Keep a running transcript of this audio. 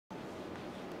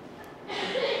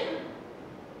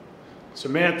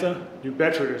Samantha, New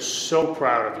Bedford is so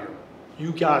proud of you.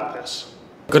 You got this.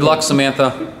 Good luck,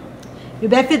 Samantha. New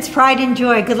Bedford's pride and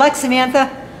joy. Good luck, Samantha.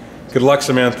 Good luck,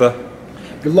 Samantha.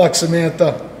 Good luck,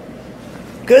 Samantha.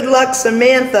 Good luck,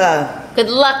 Samantha. Good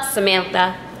luck,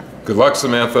 Samantha. Good luck,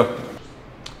 Samantha.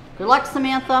 Good luck,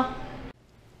 Samantha.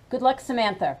 Good luck,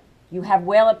 Samantha. You have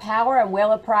Whaler power and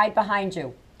Whaler pride behind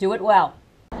you. Do it well.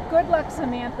 Good luck,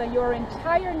 Samantha. Your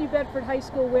entire New Bedford High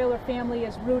School Whaler family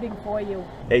is rooting for you.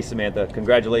 Hey, Samantha.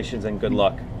 Congratulations and good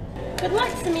luck. Good luck,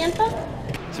 Samantha.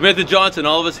 Samantha Johnson,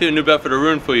 all of us here in New Bedford are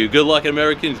rooting for you. Good luck,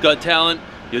 Americans Got Talent.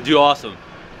 You'll do awesome.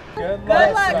 Good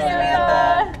luck,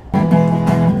 Samantha.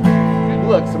 Good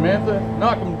luck, Samantha.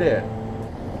 Knock 'em dead.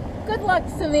 Good luck,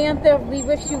 Samantha. We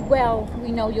wish you well.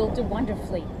 We know you'll do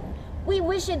wonderfully. We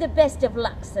wish you the best of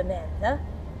luck, Samantha.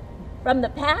 From the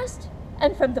past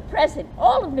and from the present,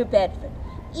 all of New Bedford,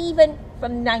 even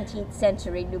from 19th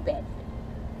century New Bedford.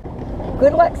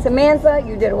 Good luck, Samantha.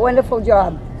 You did a wonderful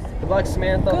job. Good luck,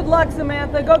 Samantha. Good luck,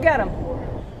 Samantha. Go get 'em.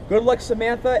 Good luck,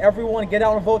 Samantha. Everyone get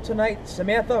out and vote tonight.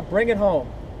 Samantha, bring it home.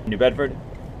 New Bedford,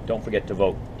 don't forget to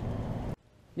vote.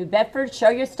 New Bedford, show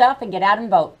your stuff and get out and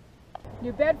vote.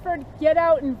 New Bedford, get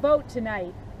out and vote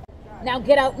tonight. Now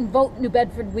get out and vote, New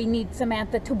Bedford. We need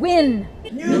Samantha to win.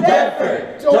 New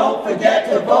Bedford, don't forget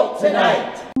to vote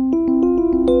tonight.